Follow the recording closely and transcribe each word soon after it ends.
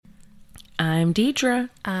I'm Deidre.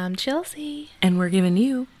 I'm Chelsea. And we're giving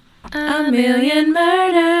you a million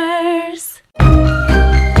murders.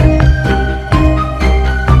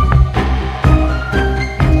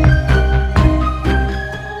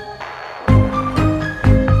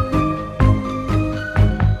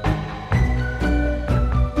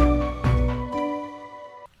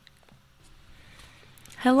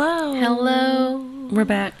 Hello. Hello. We're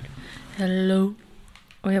back. Hello.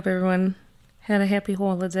 We hope everyone had a happy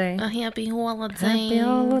holiday. A happy holiday. Happy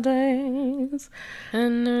holidays.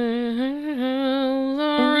 And the bells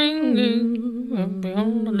are ringing. Happy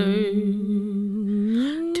holidays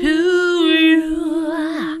to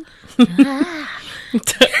you.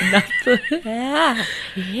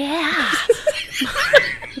 Yeah.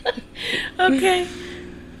 Okay.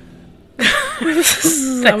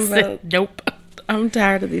 Nope. I'm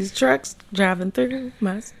tired of these trucks driving through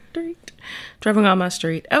my street. Driving on my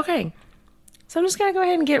street. Okay. So I'm just going to go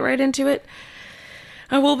ahead and get right into it.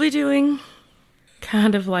 I will be doing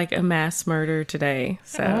kind of like a mass murder today.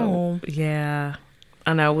 So, yeah.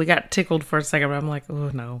 I know, we got tickled for a second, but I'm like, oh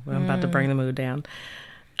no, I'm about to bring the mood down.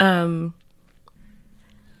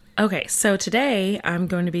 Okay, so today I'm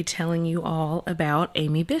going to be telling you all about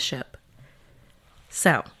Amy Bishop.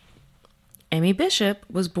 So, Amy Bishop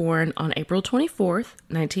was born on April 24th,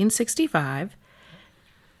 1965.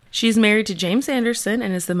 She's married to James Anderson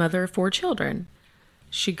and is the mother of 4 children.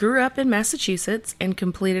 She grew up in Massachusetts and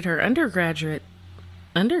completed her undergraduate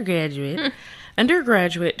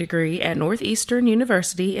degree at Northeastern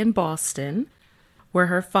University in Boston, where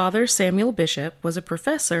her father, Samuel Bishop, was a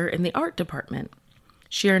professor in the art department.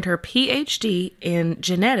 She earned her PhD in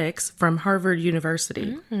genetics from Harvard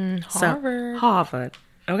University. Harvard. So, Harvard.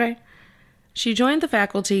 Okay. She joined the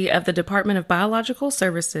faculty of the Department of Biological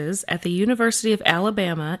Services at the University of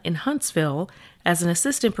Alabama in Huntsville as an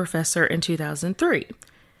assistant professor in 2003.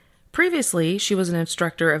 Previously, she was an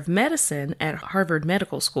instructor of medicine at Harvard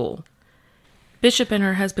Medical School. Bishop and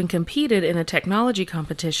her husband competed in a technology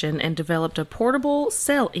competition and developed a portable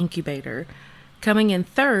cell incubator, coming in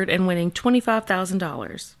third and winning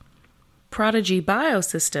 $25,000. Prodigy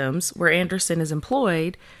Biosystems, where Anderson is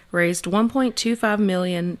employed, raised $1.25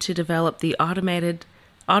 million to develop the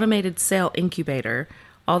automated cell incubator,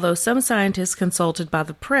 although some scientists consulted by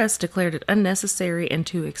the press declared it unnecessary and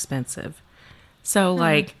too expensive. So,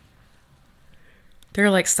 they're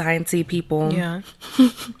like sciencey people. Yeah.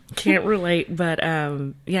 Can't relate, but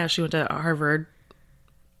yeah, she went to Harvard,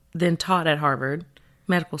 then taught at Harvard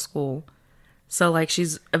Medical School. So, like,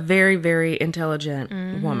 she's a very, very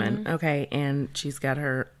intelligent woman, okay? And she's got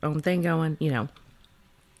her own thing going, you know.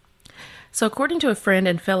 So, according to a friend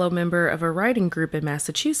and fellow member of a writing group in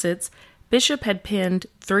Massachusetts, Bishop had penned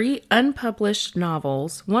 3 unpublished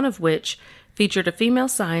novels, one of which featured a female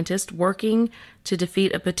scientist working to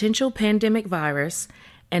defeat a potential pandemic virus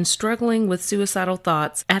and struggling with suicidal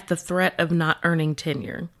thoughts at the threat of not earning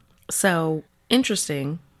tenure. So,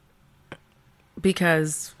 interesting,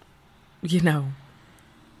 because, you know,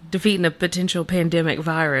 defeating a potential pandemic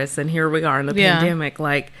virus, and here we are in the pandemic,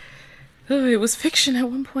 like, oh, it was fiction at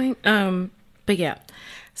one point. But yeah,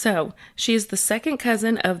 so she's the second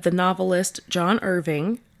cousin of the novelist John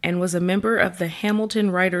Irving and was a member of the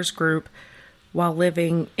Hamilton Writers Group while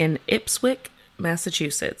living in Ipswich,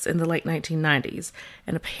 Massachusetts in the late 1990s,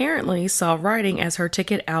 and apparently saw writing as her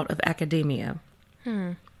ticket out of academia.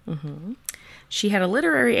 She had a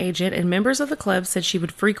literary agent, and members of the club said she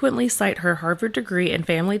would frequently cite her Harvard degree and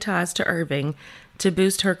family ties to Irving to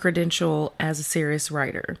boost her credential as a serious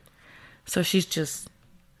writer. So she's just,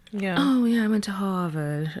 oh yeah, I went to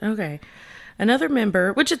Harvard. Okay. Another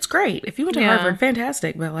member, which it's great. If you went to Harvard,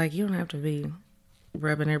 fantastic. But like, you don't have to be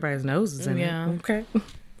rubbing everybody's noses in it. Okay.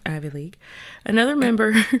 Ivy League. Another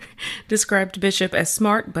member described Bishop as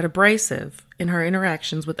smart but abrasive in her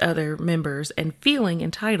interactions with other members and feeling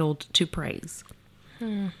entitled to praise.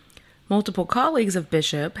 Multiple colleagues of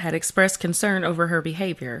Bishop had expressed concern over her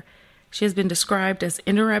behavior. She has been described as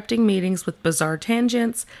interrupting meetings with bizarre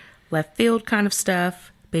tangents, left field kind of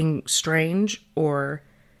stuff, being strange or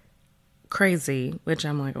crazy, which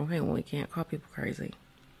I'm like, okay, well, we can't call people crazy.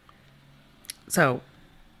 So,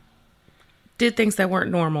 did things that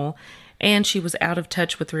weren't normal, and she was out of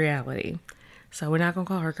touch with reality. So we're not going to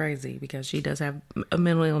call her crazy because she does have a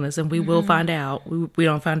mental illness, and we will find out. We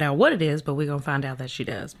don't find out what it is, but we're going to find out that she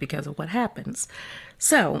does because of what happens.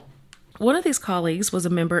 So, one of these colleagues was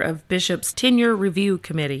a member of Bishop's tenure review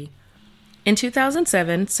committee. In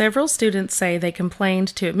 2007, several students say they complained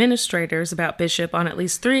to administrators about Bishop on at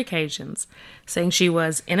least 3 occasions, saying she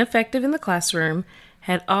was ineffective in the classroom,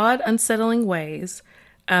 had odd, unsettling ways,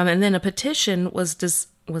 and then a petition was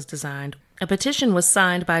was designed. A petition was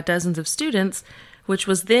signed by dozens of students, which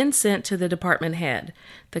was then sent to the department head.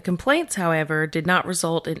 The complaints, however, did not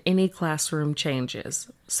result in any classroom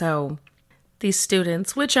changes. So these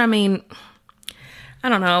students, which I mean, I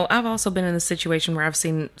don't know. I've also been in a situation where I've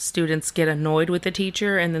seen students get annoyed with the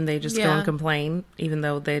teacher and then they just go and complain, even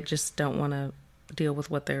though they just don't want to deal with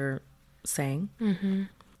what they're saying. Mm-hmm.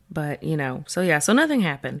 But, so nothing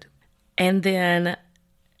happened. And then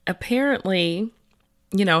apparently,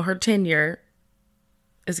 her tenure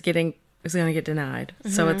is going to get denied. Mm-hmm.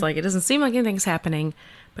 So it's like, it doesn't seem like anything's happening,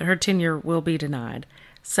 but her tenure will be denied.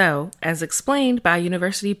 So, as explained by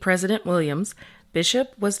University President Williams,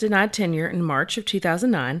 Bishop was denied tenure in March of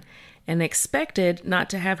 2009 and expected not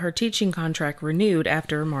to have her teaching contract renewed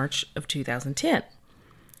after March of 2010.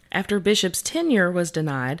 After Bishop's tenure was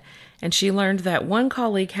denied and she learned that one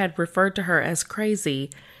colleague had referred to her as crazy,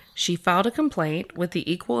 she filed a complaint with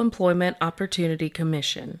the Equal Employment Opportunity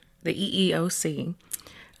Commission, the EEOC,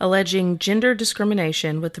 alleging gender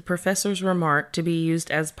discrimination, with the professor's remark to be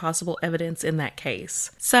used as possible evidence in that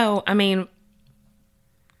case. So, I mean,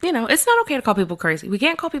 it's not okay to call people crazy. We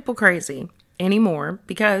can't call people crazy anymore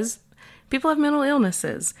because people have mental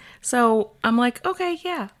illnesses. So I'm like, okay,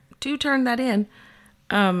 yeah, do turn that in.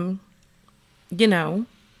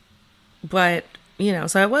 But,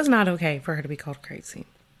 so it was not okay for her to be called crazy.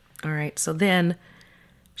 All right. So then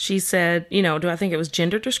she said, do I think it was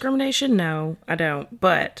gender discrimination? No, I don't.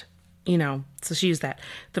 But, so she used that.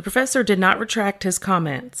 The professor did not retract his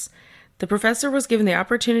comments. The professor was given the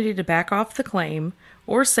opportunity to back off the claim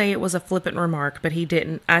or say it was a flippant remark, but he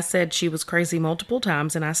didn't. I said she was crazy multiple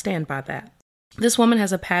times, and I stand by that. This woman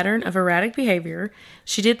has a pattern of erratic behavior.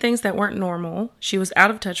 She did things that weren't normal. She was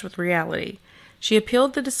out of touch with reality. She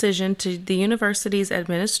appealed the decision to the university's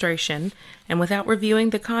administration, and without reviewing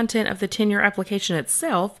the content of the tenure application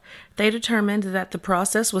itself, they determined that the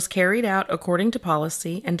process was carried out according to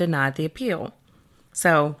policy and denied the appeal.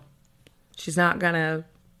 So, she's not going to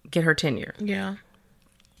get her tenure. Yeah.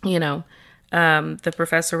 The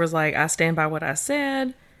professor was like, I stand by what I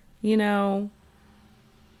said, I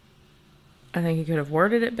think he could have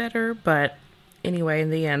worded it better, but anyway, in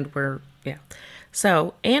the end,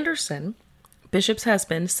 So, Anderson, Bishop's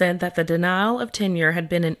husband, said that the denial of tenure had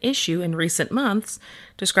been an issue in recent months,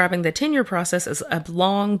 describing the tenure process as a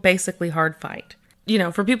long, basically hard fight.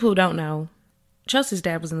 For people who don't know, Chelsea's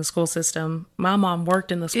dad was in the school system. My mom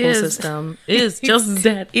worked in the school system. Chelsea's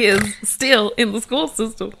dad is still in the school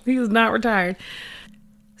system. He is not retired.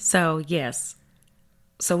 So, yes.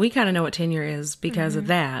 So, we kind of know what tenure is because of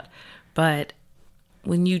that. But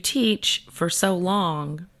when you teach for so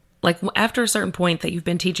long, like after a certain point that you've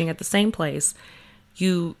been teaching at the same place,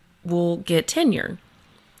 you will get tenure.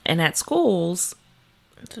 And at schools...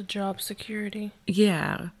 It's a job security.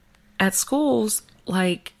 Yeah. At schools,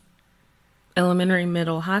 like elementary,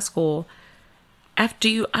 middle, high school, I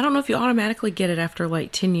don't know if you automatically get it after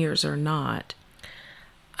like 10 years or not.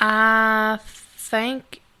 I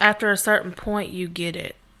think after a certain point you get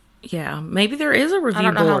it. Yeah, maybe there is a review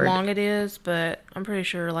board. I don't know how long it is, but I'm pretty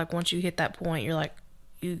sure like once you hit that point, you're like,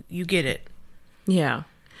 you get it. Yeah.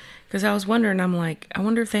 Because I was wondering, I'm like, I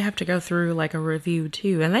wonder if they have to go through like a review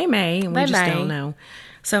too. And they may, and we just don't know.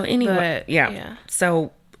 So anyway, yeah.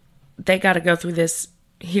 So they got to go through this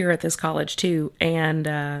here at this college too.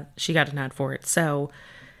 And she got denied for it. So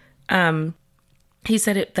he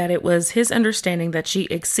said that it was his understanding that she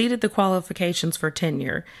exceeded the qualifications for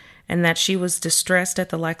tenure and that she was distressed at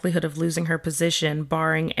the likelihood of losing her position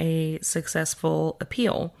barring a successful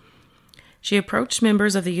appeal. She approached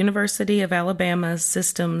members of the University of Alabama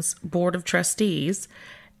System's Board of Trustees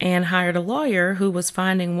and hired a lawyer who was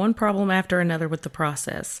finding one problem after another with the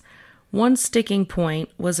process. One sticking point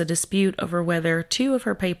was a dispute over whether 2 of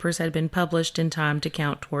her papers had been published in time to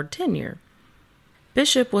count toward tenure.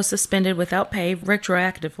 Bishop was suspended without pay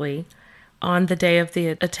retroactively on the day of the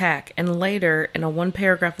attack, and later, in a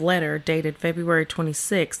 1-paragraph letter dated February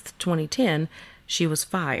 26, 2010, she was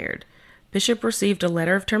fired. Bishop received a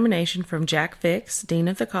letter of termination from Jack Fix, Dean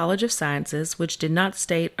of the College of Sciences, which did not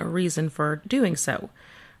state a reason for doing so.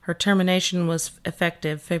 Her termination was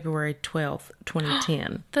effective February 12,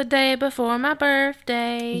 2010. The day before my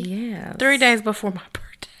birthday. Yes. 3 days before my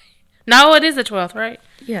birthday. No, it is the 12th, right?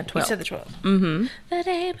 Yeah, 12th. You said the 12th. Mm-hmm. The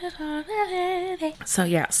day before my birthday.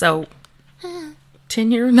 So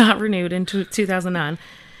tenure not renewed in 2009.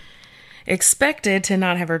 Expected to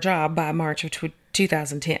not have her job by March of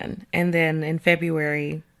 2010. And then in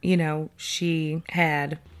February, she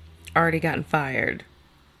had already gotten fired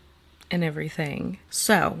and everything.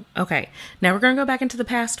 So, okay. Now we're going to go back into the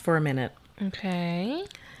past for a minute. Okay.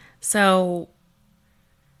 So,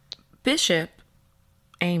 Bishop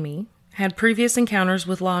Amy, had previous encounters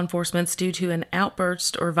with law enforcement due to an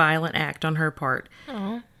outburst or violent act on her part.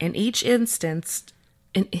 Oh. In each instance,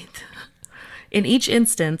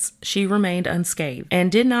 she remained unscathed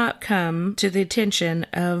and did not come to the attention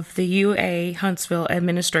of the UA Huntsville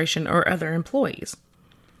administration or other employees.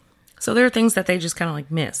 So there are things that they just kind of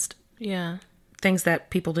like missed. Yeah. Things that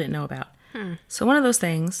people didn't know about. So one of those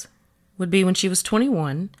things would be when she was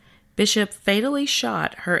 21, Bishop fatally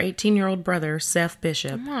shot her 18-year-old brother, Seth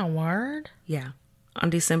Bishop. My word. Yeah. On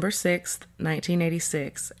December 6th,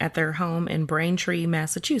 1986, at their home in Braintree,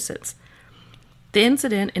 Massachusetts. The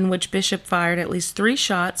incident, in which Bishop fired at least 3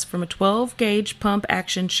 shots from a 12-gauge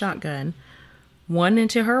pump-action shotgun, one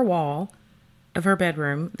into her wall of her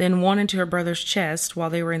bedroom, then one into her brother's chest while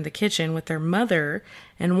they were in the kitchen with their mother,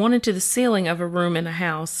 and one into the ceiling of a room in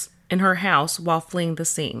her house while fleeing the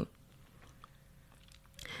scene.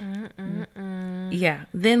 Yeah.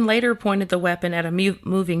 Then later pointed the weapon at a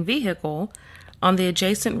moving vehicle on the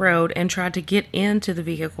adjacent road and tried to get into the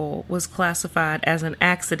vehicle, was classified as an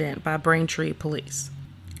accident by Braintree police.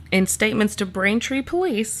 In statements to Braintree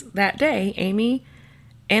police that day, Amy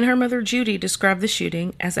and her mother Judy described the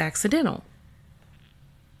shooting as accidental.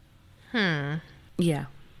 Yeah.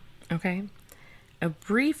 Okay. A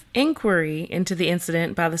brief inquiry into the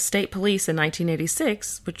incident by the state police in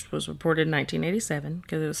 1986, which was reported in 1987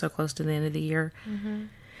 because it was so close to the end of the year,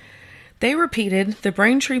 they repeated the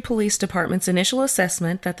Braintree Police Department's initial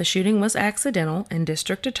assessment that the shooting was accidental, and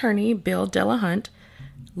District Attorney Bill Delahunt,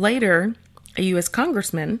 later a U.S.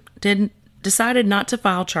 congressman, decided not to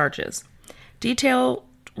file charges. Detailed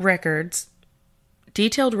records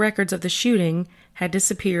of the shooting had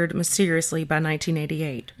disappeared mysteriously by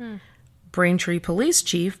 1988. Braintree Police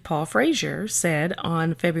Chief Paul Frazier said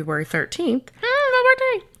on February 13th, My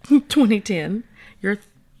birthday. 2010,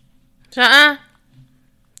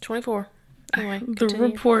 24. Anyway, the continue.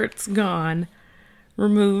 report's gone,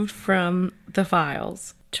 removed from the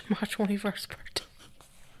files. My 21st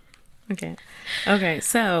birthday. Okay,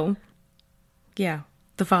 so, yeah,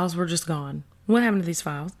 the files were just gone. What happened to these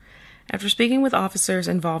files? After speaking with officers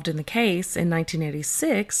involved in the case in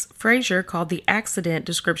 1986, Frazier called the accident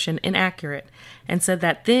description inaccurate and said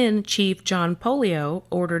that then Chief John Polio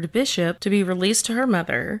ordered Bishop to be released to her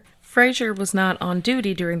mother. Frazier was not on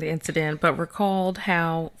duty during the incident, but recalled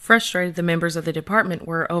how frustrated the members of the department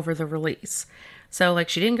were over the release. So, like,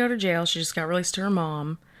 she didn't go to jail, she just got released to her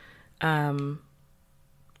mom. And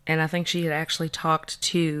I think she had actually talked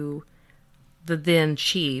to the then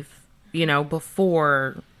chief,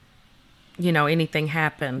 before anything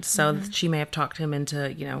happened. So she may have talked him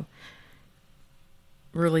into,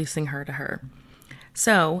 releasing her to her.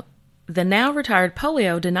 So the now retired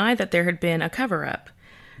Polio denied that there had been a cover-up.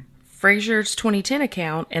 Frazier's 2010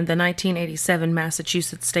 account and the 1987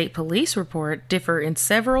 Massachusetts State Police report differ in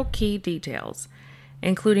several key details,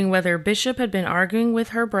 including whether Bishop had been arguing with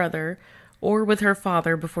her brother or with her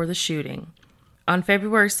father before the shooting. On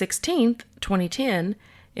February 16th, 2010,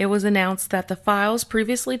 it was announced that the files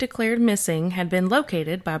previously declared missing had been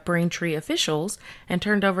located by Braintree officials and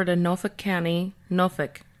turned over to Norfolk County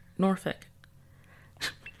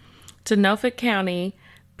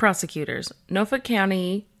prosecutors. Norfolk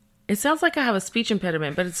County, it sounds like I have a speech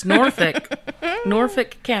impediment, but it's Norfolk.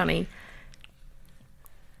 Norfolk County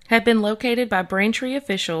had been located by Braintree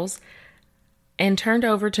officials and turned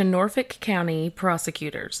over to Norfolk County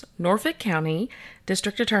prosecutors. Norfolk County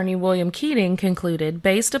District Attorney William Keating concluded,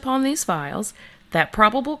 based upon these files, that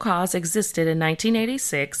probable cause existed in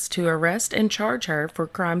 1986 to arrest and charge her for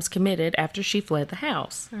crimes committed after she fled the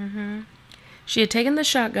house. She had taken the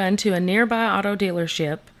shotgun to a nearby auto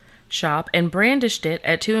dealership shop and brandished it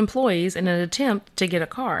at 2 employees in an attempt to get a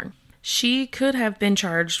car. She could have been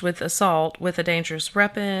charged with assault with a dangerous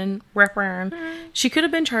weapon. She could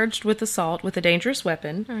have been charged with assault with a dangerous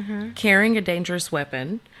weapon, carrying a dangerous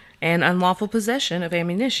weapon, and unlawful possession of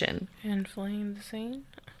ammunition. And fleeing the scene?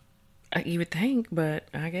 You would think, but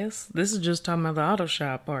I guess this is just talking about the auto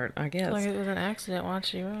shop part, I guess. Like it was an accident. Why'd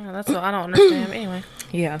she run? That's what I don't understand. But anyway.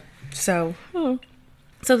 Yeah. So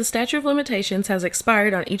the statute of limitations has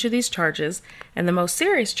expired on each of these charges, and the most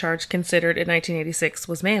serious charge considered in 1986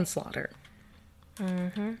 was manslaughter.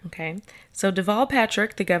 Okay. So Deval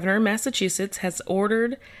Patrick, the governor of Massachusetts, has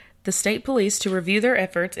ordered the state police to review their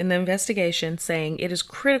efforts in the investigation, saying it is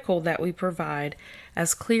critical that we provide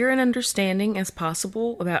as clear an understanding as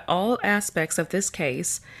possible about all aspects of this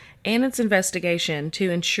case and its investigation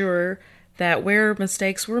to ensure that where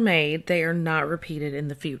mistakes were made, they are not repeated in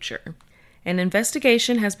the future. An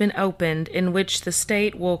investigation has been opened in which the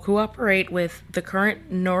state will cooperate with the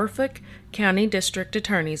current Norfolk County District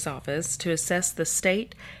Attorney's Office to assess the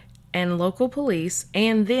state and local police,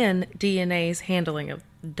 and then DA's handling of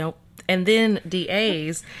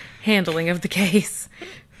the case.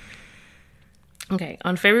 Okay,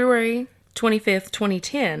 on February 25th,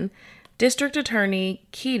 2010, District Attorney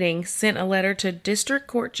Keating sent a letter to District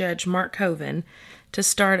Court Judge Mark Hoven to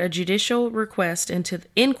start a judicial inquest into the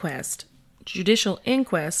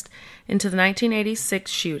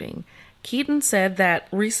 1986 shooting. Keating said that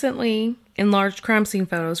recently enlarged crime scene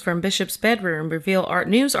photos from Bishop's bedroom reveal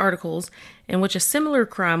news articles in which a similar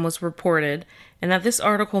crime was reported, and that this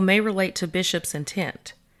article may relate to Bishop's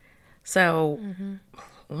intent. So,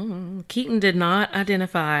 Keating did not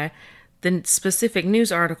identify the specific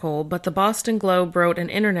news article, but the Boston Globe wrote an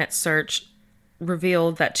internet search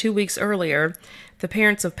revealed that 2 weeks earlier, the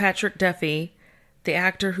parents of Patrick Duffy, the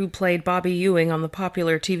actor who played Bobby Ewing on the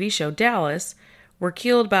popular TV show Dallas, were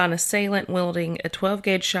killed by an assailant wielding a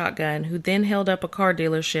 12-gauge shotgun who then held up a car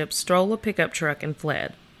dealership, stole a pickup truck, and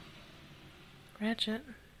fled. Ratchet.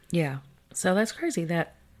 Yeah. So that's crazy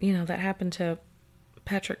that, that happened to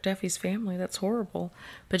Patrick Duffy's family. That's horrible.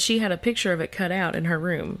 But she had a picture of it cut out in her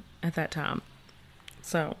room at that time.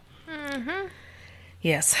 So,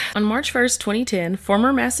 yes. On March 1st, 2010,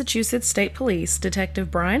 former Massachusetts State Police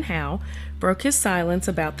Detective Brian Howe broke his silence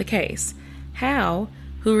about the case. Howe,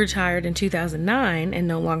 who retired in 2009 and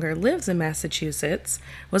no longer lives in Massachusetts,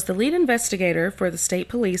 was the lead investigator for the state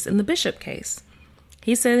police in the Bishop case.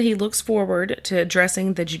 He said he looks forward to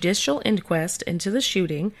addressing the judicial inquest into the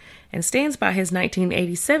shooting and stands by his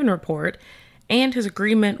 1987 report and his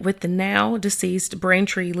agreement with the now deceased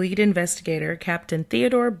Braintree lead investigator, Captain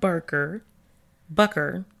Theodore Bucker,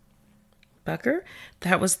 that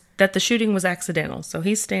the shooting was accidental. So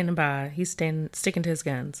he's standing by. He's sticking to his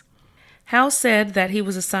guns. Howe said that he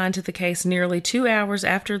was assigned to the case nearly 2 hours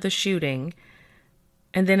after the shooting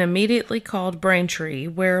and then immediately called Braintree,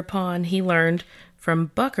 whereupon he learned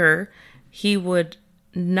from Bucker he would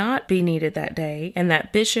not be needed that day and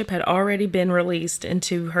that Bishop had already been released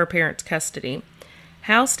into her parents' custody.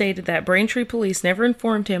 Howe stated that Braintree police never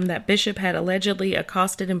informed him that Bishop had allegedly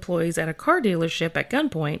accosted employees at a car dealership at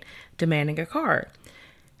gunpoint demanding a car.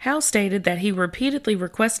 Howe stated that he repeatedly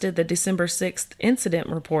requested the December 6th incident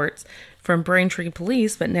reports from Braintree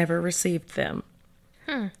police but never received them.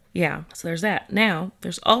 Yeah, so there's that. Now,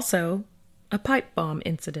 there's also a pipe bomb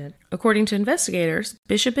incident. According to investigators,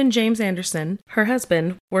 Bishop and James Anderson, her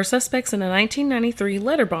husband, were suspects in a 1993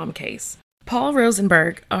 letter bomb case. Paul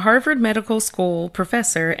Rosenberg, a Harvard Medical School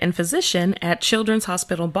professor and physician at Children's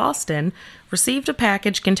Hospital Boston, received a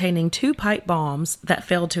package containing 2 pipe bombs that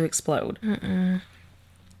failed to explode.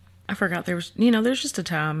 I forgot there's just a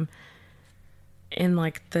time in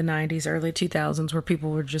like the 90s, early 2000s where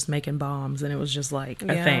people were just making bombs and it was just like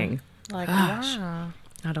a thing. Like, gosh, wow.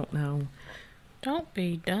 I don't know. Don't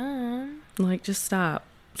be dumb. Like, just stop.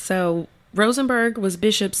 So, Rosenberg was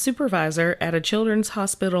Bishop's supervisor at a children's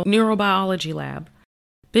hospital neurobiology lab.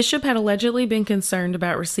 Bishop had allegedly been concerned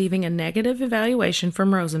about receiving a negative evaluation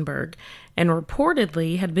from Rosenberg and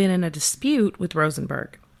reportedly had been in a dispute with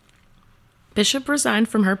Rosenberg. Bishop resigned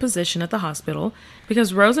from her position at the hospital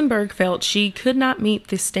because Rosenberg felt she could not meet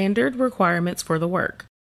the standard requirements for the work.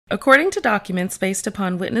 According to documents based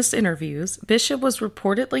upon witness interviews, Bishop was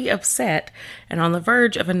reportedly upset and on the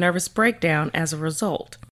verge of a nervous breakdown as a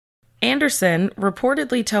result. Anderson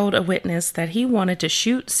reportedly told a witness that he wanted to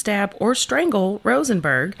shoot, stab, or strangle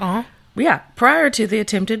Rosenberg prior to the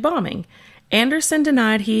attempted bombing. Anderson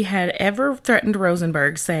denied he had ever threatened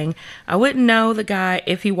Rosenberg, saying, "I wouldn't know the guy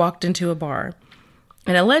if he walked into a bar."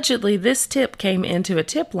 And allegedly, this tip came into a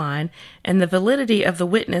tip line, and the validity of the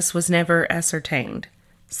witness was never ascertained.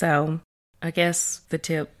 So, I guess the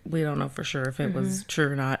tip, we don't know for sure if it was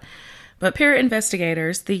true or not. But peer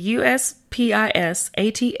investigators, the USPIS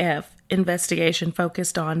ATF investigation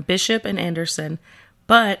focused on Bishop and Anderson,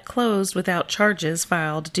 but closed without charges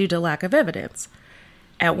filed due to lack of evidence.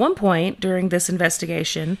 At one point during this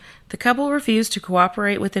investigation, the couple refused to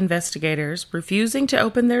cooperate with investigators, refusing to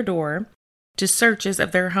open their door to searches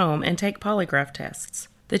of their home and take polygraph tests.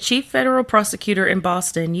 The chief federal prosecutor in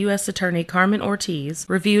Boston, U.S. Attorney Carmen Ortiz,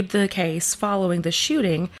 reviewed the case following the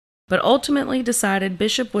shooting, but ultimately decided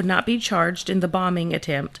Bishop would not be charged in the bombing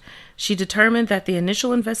attempt. She determined that the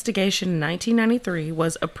initial investigation in 1993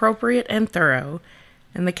 was appropriate and thorough,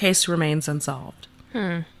 and the case remains unsolved.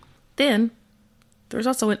 Then, there's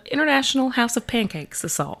also an International House of Pancakes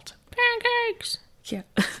assault. Pancakes! Yeah.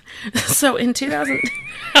 So in 2000...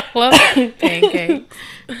 I love pancakes.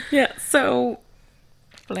 Yeah, so...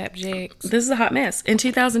 Flapjacks. This is a hot mess. In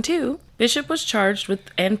 2002, Bishop was charged with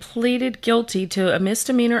and pleaded guilty to a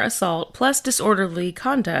misdemeanor assault plus disorderly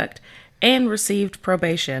conduct and received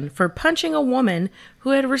probation for punching a woman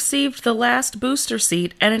who had received the last booster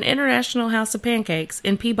seat at an International House of Pancakes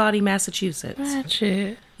in Peabody, Massachusetts. That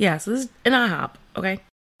shit. Yeah, so this is an IHOP, okay?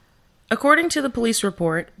 According to the police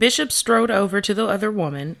report, Bishop strode over to the other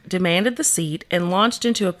woman, demanded the seat, and launched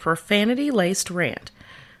into a profanity-laced rant.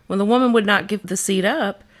 When the woman would not give the seat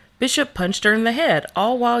up, Bishop punched her in the head,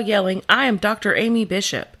 all while yelling, "I am Dr. Amy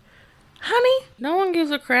Bishop." Honey? No one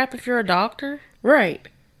gives a crap if you're a doctor. Right.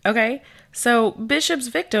 Okay. So Bishop's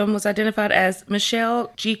victim was identified as Michelle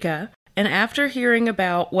Jica, and after hearing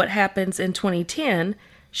about what happens in 2010,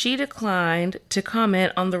 she declined to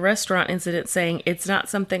comment on the restaurant incident, saying, "It's not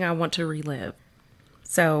something I want to relive."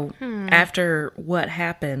 So after what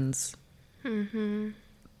happens,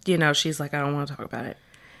 she's like, "I don't want to talk about it."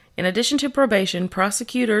 In addition to probation,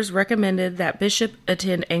 prosecutors recommended that Bishop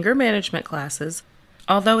attend anger management classes.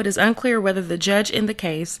 Although it is unclear whether the judge in the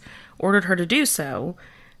case ordered her to do so,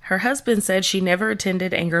 her husband said she never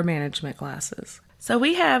attended anger management classes. So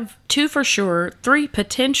we have 2 for sure, 3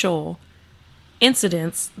 potential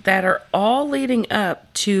incidents that are all leading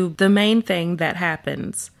up to the main thing that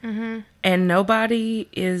happens. Mm-hmm. And nobody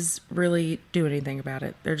is really doing anything about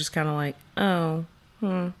it. They're just kind of like, oh,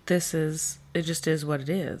 it just is what it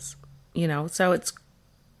is. So it's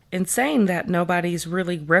insane that nobody's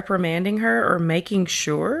really reprimanding her or making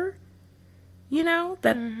sure,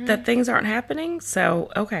 that things aren't happening.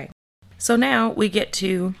 So, okay. So now we get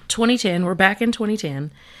to 2010. We're back in 2010.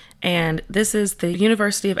 And this is the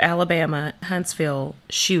University of Alabama, Huntsville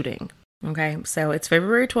shooting. Okay. So it's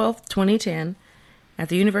February 12th, 2010 at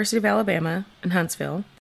the University of Alabama in Huntsville.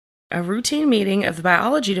 A routine meeting of the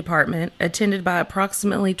biology department, attended by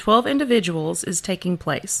approximately 12 individuals, is taking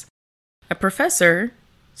place. A professor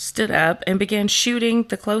stood up and began shooting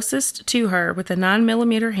the closest to her with a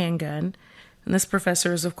 9mm handgun. And this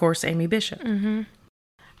professor is, of course, Amy Bishop. Mm-hmm.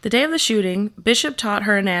 The day of the shooting, Bishop taught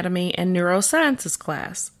her anatomy and neurosciences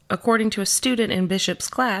class. According to a student in Bishop's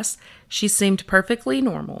class, she seemed perfectly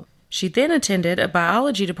normal. She then attended a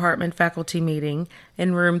biology department faculty meeting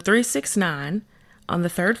in room 369 on the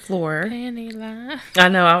 3rd floor. I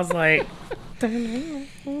know, I was like,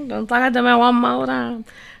 don't talk to me one more time.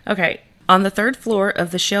 Okay. On the 3rd floor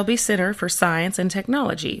of the Shelby Center for Science and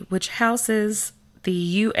Technology, which houses the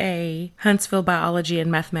UA Huntsville Biology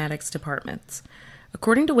and Mathematics departments.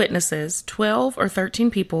 According to witnesses, 12 or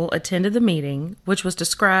 13 people attended the meeting, which was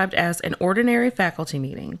described as an ordinary faculty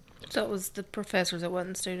meeting. So it was the professors, it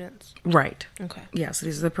wasn't students? Right. Okay. Yeah, so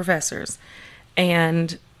these are the professors.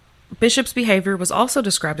 And Bishop's behavior was also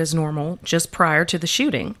described as normal just prior to the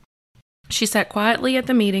shooting. She sat quietly at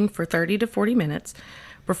the meeting for 30 to 40 minutes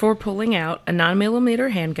before pulling out a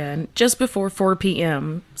 9mm handgun just before 4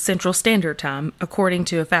 p.m. Central Standard Time, according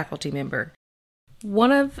to a faculty member.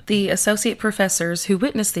 One of the associate professors who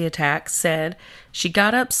witnessed the attack said she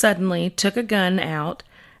got up suddenly, took a gun out,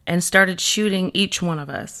 and started shooting each one of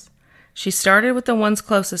us. She started with the ones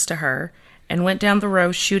closest to her and went down the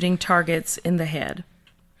row shooting targets in the head.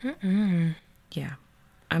 Yeah.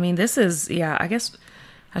 I mean, this is, I guess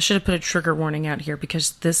I should have put a trigger warning out here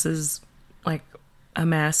because this is like a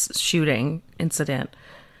mass shooting incident.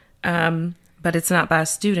 But it's not by a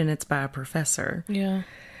student, it's by a professor. Yeah.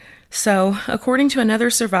 So, according to another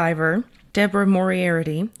survivor, Deborah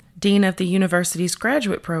Moriarty, dean of the university's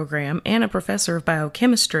graduate program and a professor of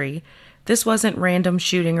biochemistry, this wasn't random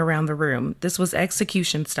shooting around the room. This was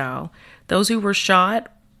execution style. Those who were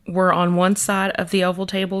shot were on one side of the oval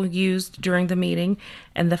table used during the meeting,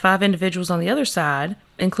 and the 5 individuals on the other side,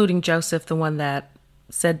 including Joseph, the one that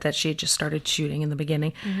said that she had just started shooting in the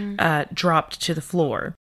beginning, dropped to the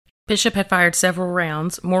floor. Bishop had fired several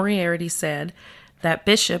rounds. Moriarty said that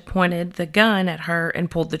Bishop pointed the gun at her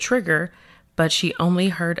and pulled the trigger, but she only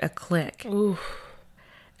heard a click. Oof.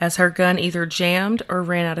 As her gun either jammed or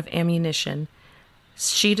ran out of ammunition.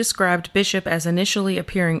 She described Bishop as initially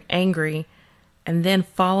appearing angry and then,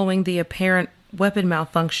 following the apparent weapon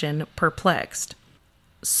malfunction, perplexed.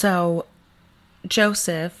 So,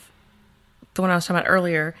 Joseph, the one I was talking about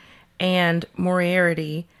earlier, and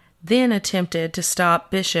Moriarty then attempted to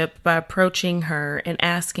stop Bishop by approaching her and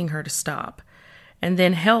asking her to stop, and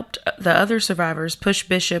then helped the other survivors push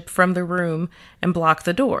Bishop from the room and block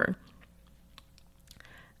the door.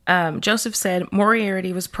 Joseph said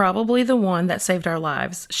Moriarty was probably the one that saved our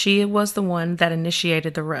lives. She was the one that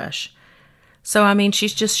initiated the rush. So, I mean,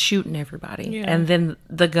 she's just shooting everybody. Yeah. And then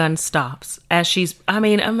the gun stops.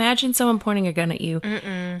 Imagine someone pointing a gun at you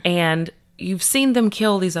and you've seen them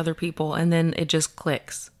kill these other people and then it just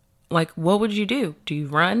clicks. Like, what would you do? Do you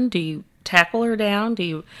run? Do you tackle her down?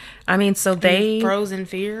 They froze in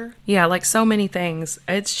fear? Yeah, like so many things.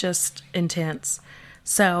 It's just intense.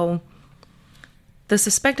 So, The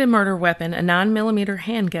suspected murder weapon, a 9mm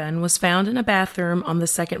handgun, was found in a bathroom on the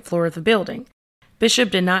second floor of the building.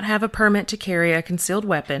 Bishop did not have a permit to carry a concealed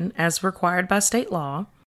weapon, as required by state law,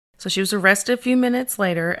 so she was arrested a few minutes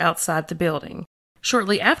later outside the building.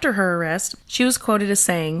 Shortly after her arrest, she was quoted as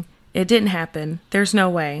saying, "It didn't happen. There's no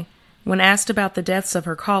way." When asked about the deaths of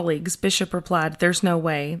her colleagues, Bishop replied, "There's no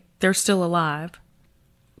way. They're still alive."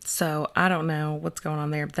 So, I don't know what's going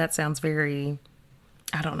on there, but that sounds very,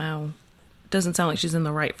 I don't know. Doesn't sound like she's in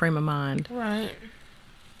the right frame of mind. Right.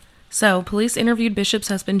 So, police interviewed Bishop's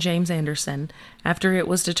husband, James Anderson, after it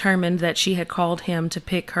was determined that she had called him to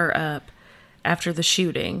pick her up after the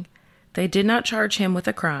shooting. They did not charge him with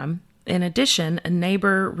a crime. In addition, a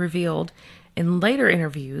neighbor revealed in later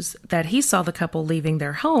interviews that he saw the couple leaving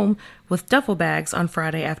their home with duffel bags on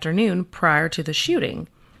Friday afternoon prior to the shooting.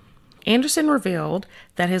 Anderson revealed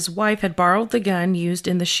that his wife had borrowed the gun used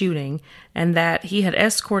in the shooting and that he had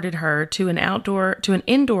escorted her to an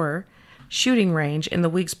indoor shooting range in the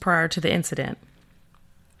weeks prior to the incident.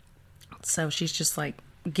 So she's just like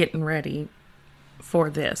getting ready for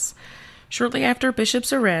this. Shortly after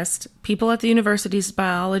Bishop's arrest, people at the university's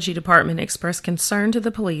biology department expressed concern to the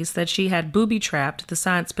police that she had booby-trapped the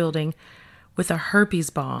science building with a herpes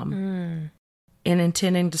bomb in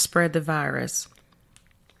intending to spread the virus.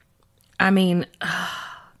 I mean,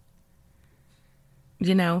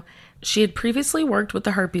 she had previously worked with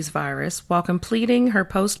the herpes virus while completing her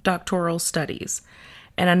postdoctoral studies,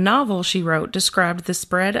 and a novel she wrote described the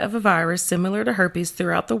spread of a virus similar to herpes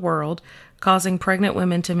throughout the world, causing pregnant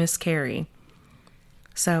women to miscarry.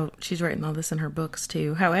 So she's writing all this in her books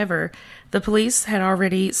too. However, the police had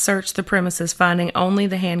already searched the premises, finding only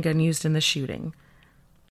the handgun used in the shooting.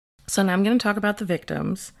 So now I'm going to talk about the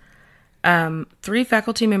victims. 3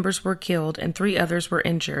 faculty members were killed and 3 others were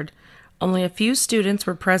injured. Only a few students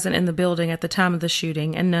were present in the building at the time of the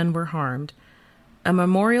shooting, and none were harmed. A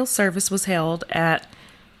memorial service was held at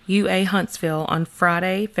UA Huntsville on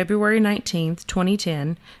Friday, February 19th,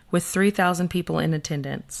 2010, with 3,000 people in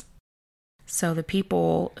attendance. So the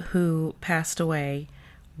people who passed away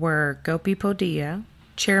were Gopi Podia,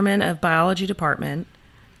 chairman of biology department,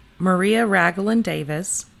 Maria Raglan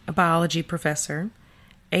Davis, a biology professor,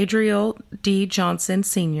 Adriel D. Johnson,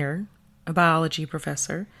 Sr., a biology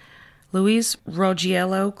professor, Luis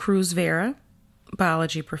Rogiello Cruz Vera,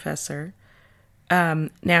 biology professor.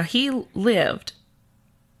 Now, he lived.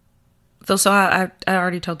 So I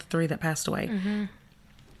already told the 3 that passed away. Mm-hmm.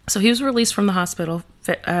 So he was released from the hospital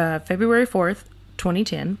February 4th,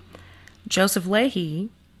 2010. Joseph Leahy,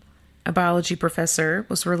 a biology professor,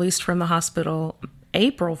 was released from the hospital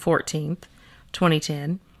April 14th,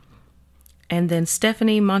 2010. And then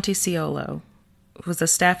Stephanie Montesiolo, who was a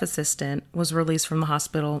staff assistant, was released from the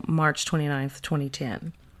hospital March 29th,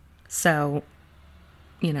 2010. So,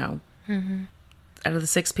 out of the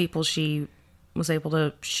 6 people she was able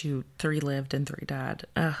to shoot, 3 lived and 3 died.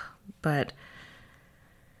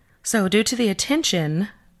 So due to the attention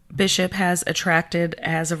Bishop has attracted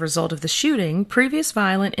as a result of the shooting, previous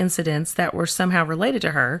violent incidents that were somehow related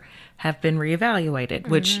to her have been reevaluated,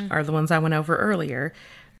 which are the ones I went over earlier.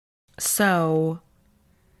 So,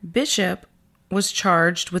 Bishop was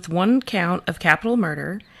charged with 1 count of capital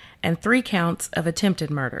murder and 3 counts of attempted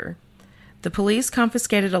murder. The police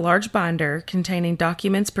confiscated a large binder containing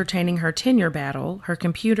documents pertaining her tenure battle, her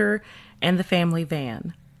computer, and the family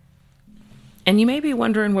van. And you may be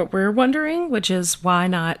wondering what we're wondering, which is why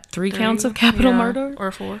not 3 counts of capital murder?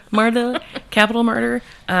 Or 4. Capital murder.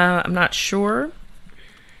 I'm not sure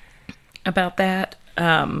about that.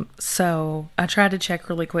 So I tried to check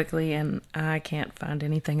really quickly and I can't find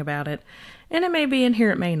anything about it. And it may be in here,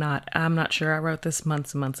 it may not. I'm not sure. I wrote this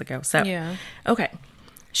months and months ago. So, okay.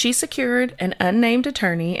 She secured an unnamed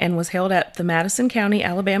attorney and was held at the Madison County,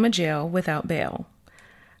 Alabama jail without bail.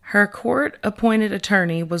 Her court-appointed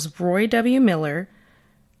attorney was Roy W. Miller.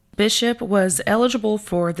 Bishop was eligible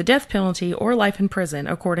for the death penalty or life in prison,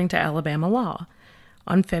 according to Alabama law.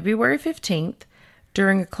 On February 15th,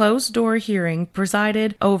 during a closed-door hearing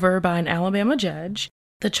presided over by an Alabama judge,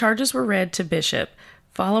 the charges were read to Bishop.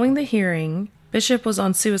 Following the hearing, Bishop was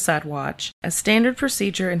on suicide watch, a standard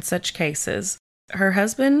procedure in such cases. Her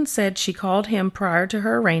husband said she called him prior to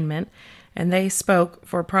her arraignment, and they spoke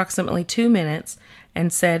for approximately 2 minutes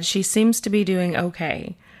and said she seems to be doing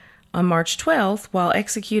okay. On March 12th, while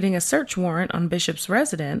executing a search warrant on Bishop's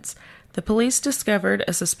residence, the police discovered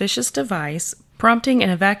a suspicious device, prompting an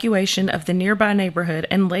evacuation of the nearby neighborhood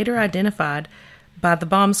and later identified by the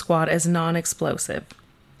bomb squad as non-explosive.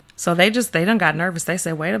 So they done got nervous. They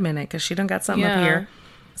said, wait a minute, because she done got something up here.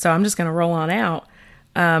 So I'm just going to roll on out.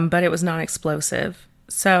 But it was non-explosive.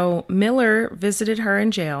 So Miller visited her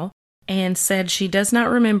in jail, and said she does not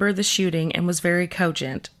remember the shooting and was very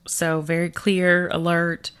cogent. So very clear,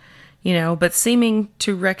 alert, but seeming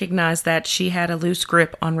to recognize that she had a loose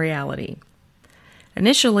grip on reality.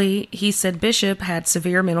 Initially, he said Bishop had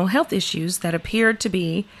severe mental health issues that appeared to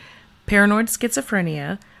be paranoid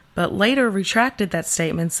schizophrenia, but later retracted that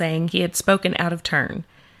statement, saying he had spoken out of turn,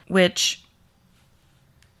 which,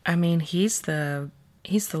 I mean, he's the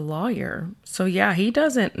lawyer. So yeah, he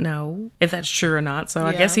doesn't know if that's true or not. So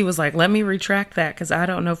I guess he was like, let me retract that because I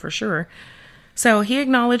don't know for sure. So he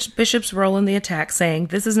acknowledged Bishop's role in the attack, saying,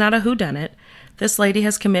 "This is not a whodunit. This lady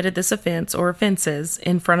has committed this offense or offenses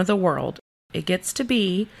in front of the world. It gets to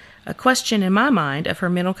be a question in my mind of her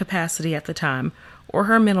mental capacity at the time or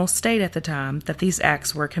her mental state at the time that these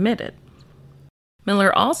acts were committed."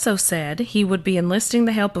 Miller also said he would be enlisting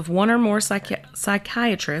the help of one or more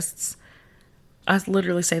psychiatrists. I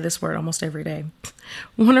literally say this word almost every day.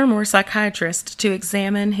 One or more psychiatrists to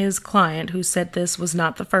examine his client, who said this was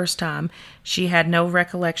not the first time she had no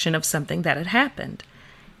recollection of something that had happened.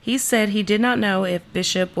 He said he did not know if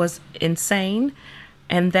Bishop was insane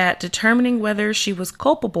and that determining whether she was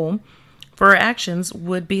culpable for her actions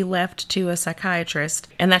would be left to a psychiatrist,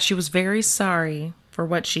 and that she was very sorry for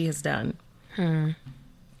what she has done.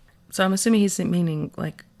 So I'm assuming he's meaning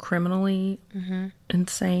like criminally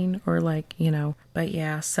insane or like, but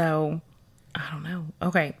yeah, so I don't know.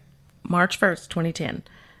 Okay. March 1st, 2010.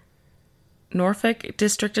 Norfolk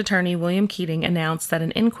District Attorney William Keating announced that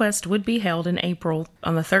an inquest would be held in April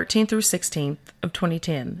on the 13th through 16th of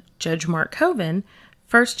 2010. Judge Mark Coven,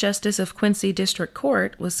 First Justice of Quincy District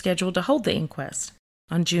Court, was scheduled to hold the inquest.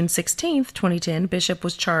 On June 16th, 2010, Bishop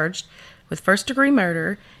was charged with first-degree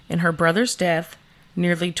murder in her brother's death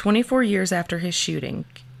nearly 24 years after his shooting.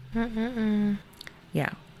 Yeah.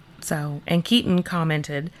 So, and Keaton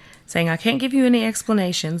commented, saying, "I can't give you any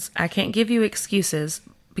explanations. I can't give you excuses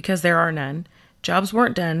because there are none. Jobs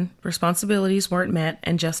weren't done, responsibilities weren't met,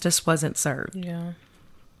 and justice wasn't served." Yeah.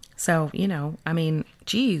 So, I mean,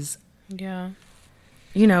 geez. Yeah.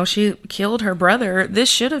 She killed her brother. This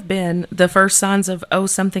should have been the first signs of, oh,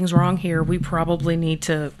 something's wrong here. We probably need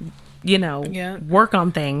to, work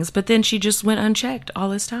on things. But then she just went unchecked all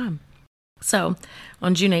this time. So,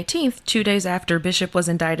 on June 18th, 2 days after Bishop was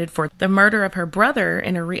indicted for the murder of her brother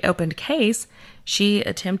in a reopened case, she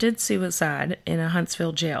attempted suicide in a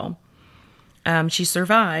Huntsville jail. She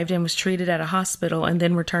survived and was treated at a hospital and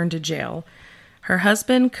then returned to jail. Her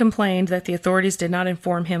husband complained that the authorities did not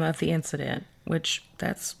inform him of the incident, which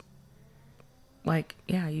that's like,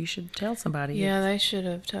 yeah, you should tell somebody. Yeah, they should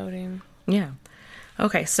have told him. Yeah.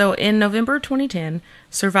 Okay, so in November 2010,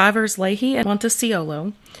 survivors Leahy and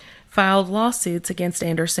Montesiolo filed lawsuits against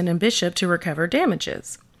Anderson and Bishop to recover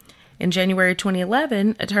damages. In January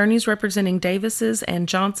 2011, attorneys representing Davis's and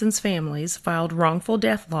Johnson's families filed wrongful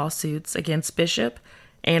death lawsuits against Bishop,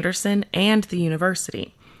 Anderson, and the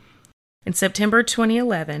university. In September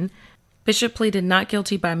 2011, Bishop pleaded not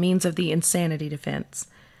guilty by means of the insanity defense.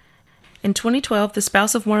 In 2012, the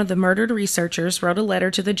spouse of one of the murdered researchers wrote a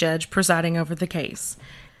letter to the judge presiding over the case.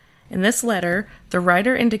 In this letter, the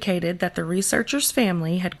writer indicated that the researcher's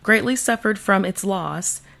family had greatly suffered from its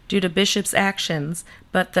loss due to Bishop's actions,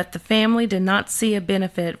 but that the family did not see a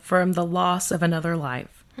benefit from the loss of another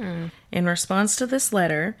life. In response to this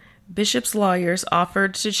letter, Bishop's lawyers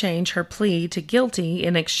offered to change her plea to guilty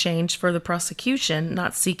in exchange for the prosecution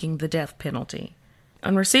not seeking the death penalty.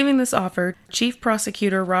 On receiving this offer, Chief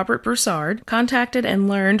Prosecutor Robert Broussard contacted and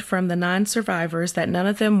learned from the 9 survivors that none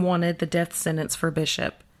of them wanted the death sentence for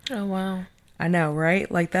Bishop. Oh, wow. I know, right?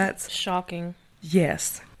 Like, that's shocking.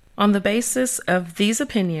 Yes. On the basis of these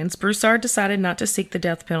opinions, Broussard decided not to seek the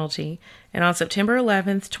death penalty, and on September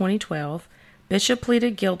 11th, 2012, Bishop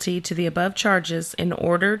pleaded guilty to the above charges in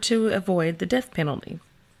order to avoid the death penalty.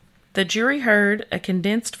 The jury heard a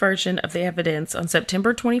condensed version of the evidence on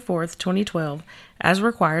September 24th, 2012, as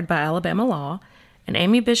required by Alabama law, and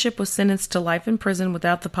Amy Bishop was sentenced to life in prison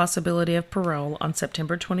without the possibility of parole on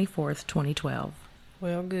September 24th, 2012.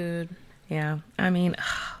 Well, good. Yeah, I mean,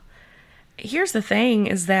 here's the thing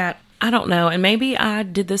is that, I don't know, and maybe I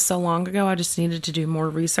did this so long ago, I just needed to do more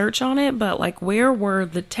research on it, but like, where were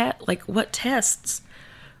the what tests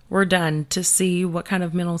were done to see what kind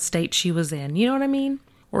of mental state she was in? You know what I mean?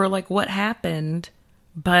 Or like what happened,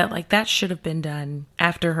 but like that should have been done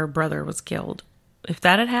after her brother was killed. If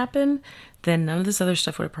that had happened, then none of this other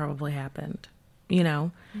stuff would have probably happened,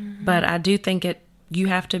 But I do think you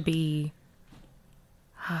have to be,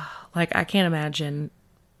 like, I can't imagine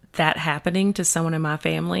that happening to someone in my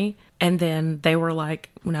family. And then they were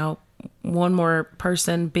like, one more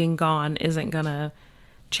person being gone isn't going to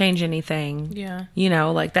change anything. Yeah.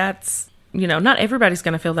 Like that's not everybody's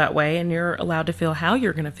going to feel that way, and you're allowed to feel how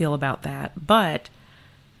you're going to feel about that. But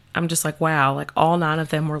I'm just like, wow, like all 9 of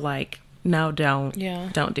them were like, no, don't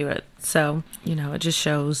do it. So, it just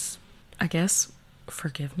shows, I guess,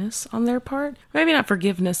 forgiveness on their part. Maybe not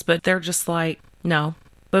forgiveness, but they're just like, no.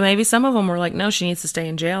 But maybe some of them were like, no, she needs to stay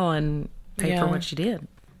in jail and pay for what she did.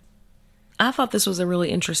 I thought this was a really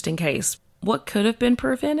interesting case. What could have been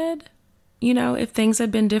prevented, if things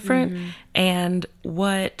had been different, and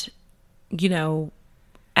what,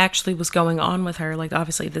 actually was going on with her. Like,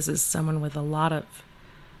 obviously, this is someone with a lot of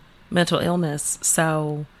mental illness.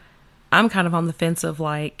 So I'm kind of on the fence of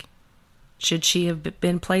like, should she have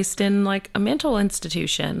been placed in like a mental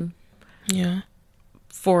institution? Yeah.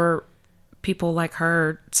 For people like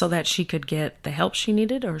her so that she could get the help she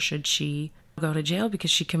needed, or should she go to jail because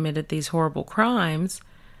she committed these horrible crimes?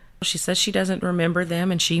 She says she doesn't remember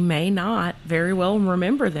them, and she may not very well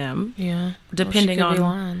remember them. Yeah. Depending well, she could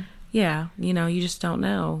on, be lying. Yeah, you just don't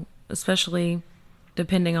know, especially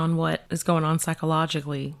depending on what is going on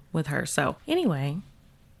psychologically with her. So anyway,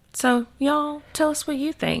 y'all tell us what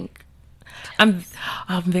you think. I'm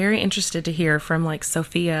very interested to hear from like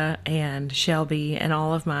Sophia and Shelby and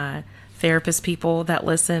all of my therapist people that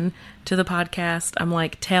listen to the podcast. I'm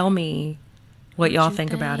like, tell me what y'all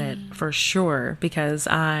think about it for sure, because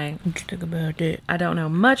I don't know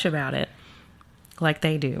much about it like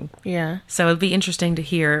they do. Yeah. So it'd be interesting to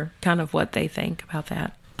hear kind of what they think about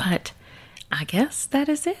that. But I guess that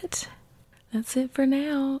is it. That's it for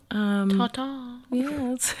now. Ta-ta.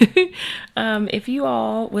 Yes. If you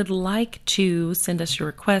all would like to send us your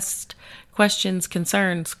requests, questions,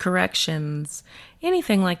 concerns, corrections,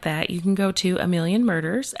 anything like that, you can go to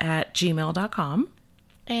amillionmurders@gmail.com.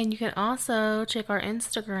 And you can also check our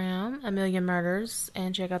Instagram, A Million Murders,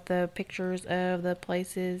 and check out the pictures of the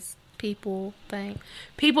places, people,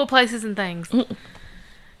 places, and things.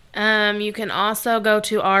 You can also go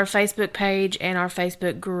to our Facebook page and our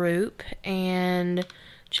Facebook group and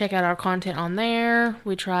check out our content on there.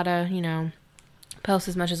 We try to, post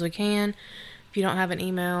as much as we can. If you don't have an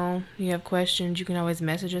email, you have questions, you can always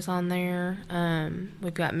message us on there.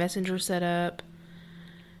 We've got Messenger set up.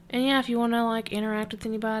 And yeah, if you want to interact with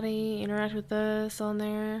anybody, interact with us on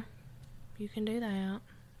there, you can do that.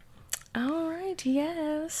 All right,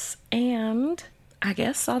 yes. And I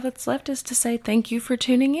guess all that's left is to say thank you for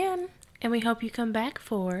tuning in. And we hope you come back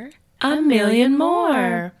for a million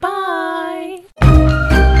more. Bye.